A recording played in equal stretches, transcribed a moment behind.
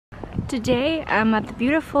Today I'm at the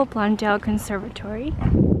beautiful Blondel Conservatory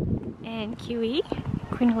in QE,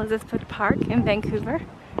 Queen Elizabeth Park in Vancouver.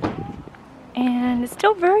 And it's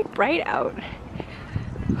still very bright out.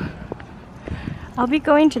 I'll be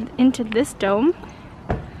going into this dome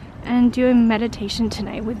and doing meditation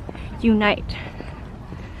tonight with Unite.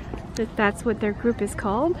 That's what their group is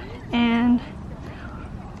called. And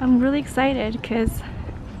I'm really excited because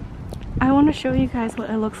I want to show you guys what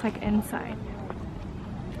it looks like inside.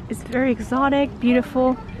 It's very exotic,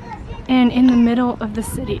 beautiful, and in the middle of the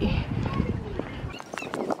city.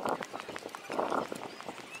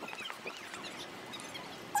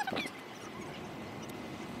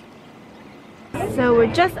 So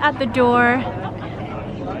we're just at the door.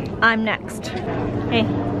 I'm next. Hey.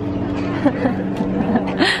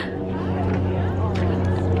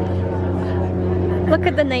 Look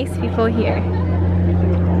at the nice people here.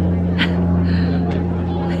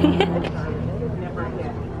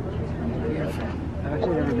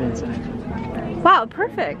 Wow,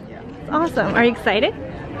 perfect. Awesome. Are you excited?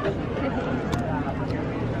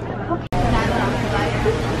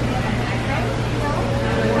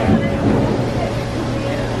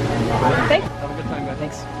 Thanks. Have a good time, guys.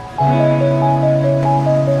 Thanks.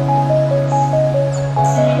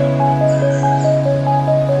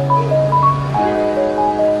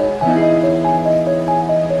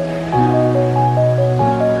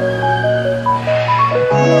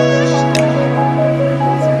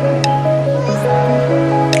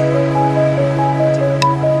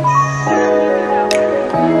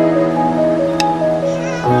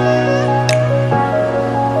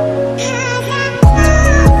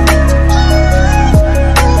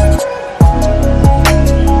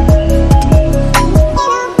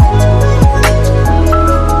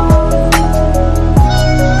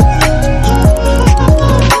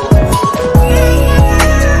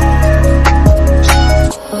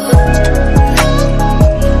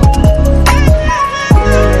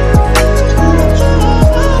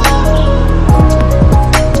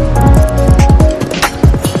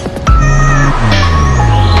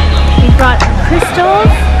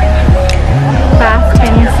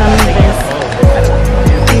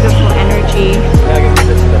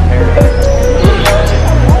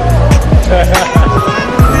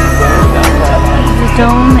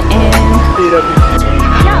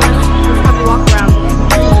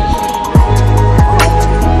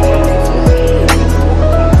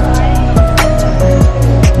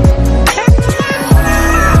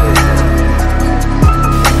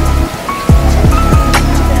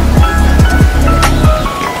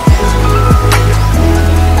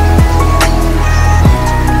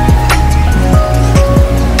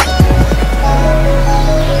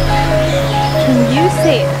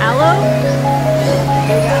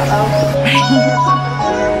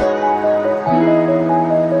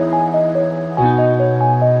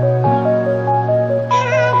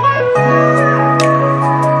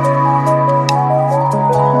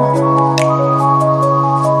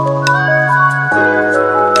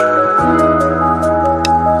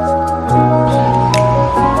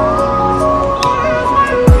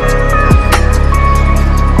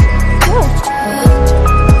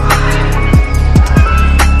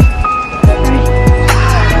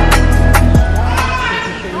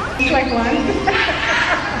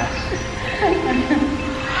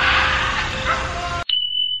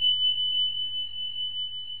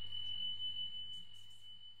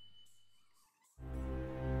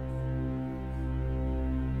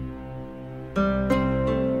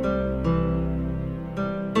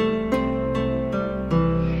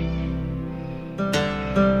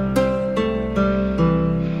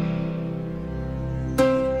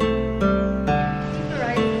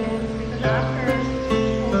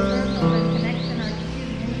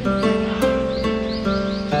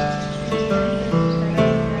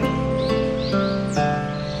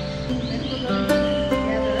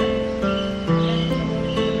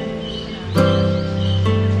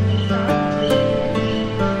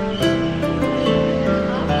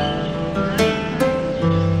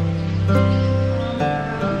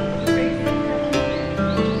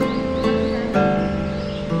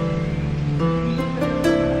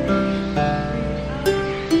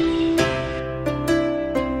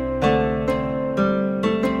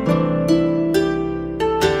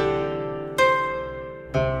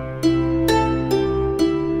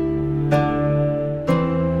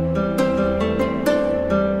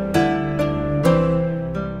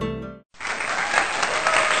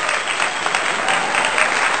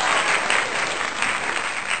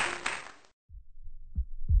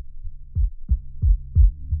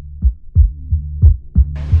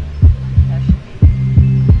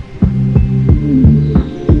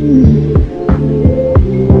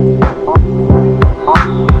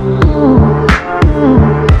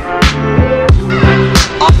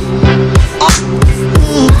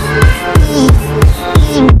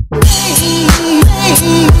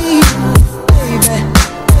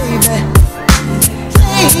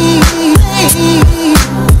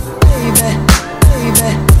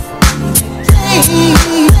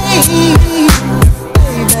 me.